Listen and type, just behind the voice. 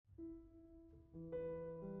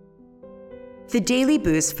The daily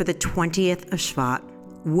boost for the 20th of Shvat,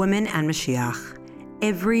 Woman and Moshiach,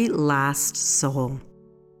 every last soul.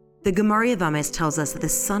 The Gemara Yevamos tells us that the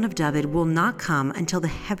Son of David will not come until the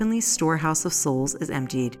heavenly storehouse of souls is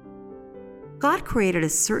emptied. God created a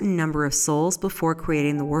certain number of souls before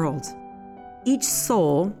creating the world. Each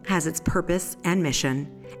soul has its purpose and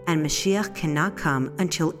mission, and Moshiach cannot come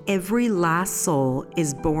until every last soul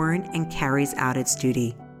is born and carries out its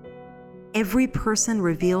duty. Every person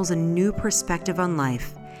reveals a new perspective on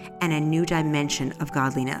life and a new dimension of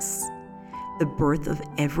godliness. The birth of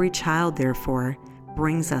every child, therefore,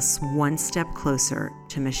 brings us one step closer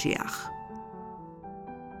to Moshiach.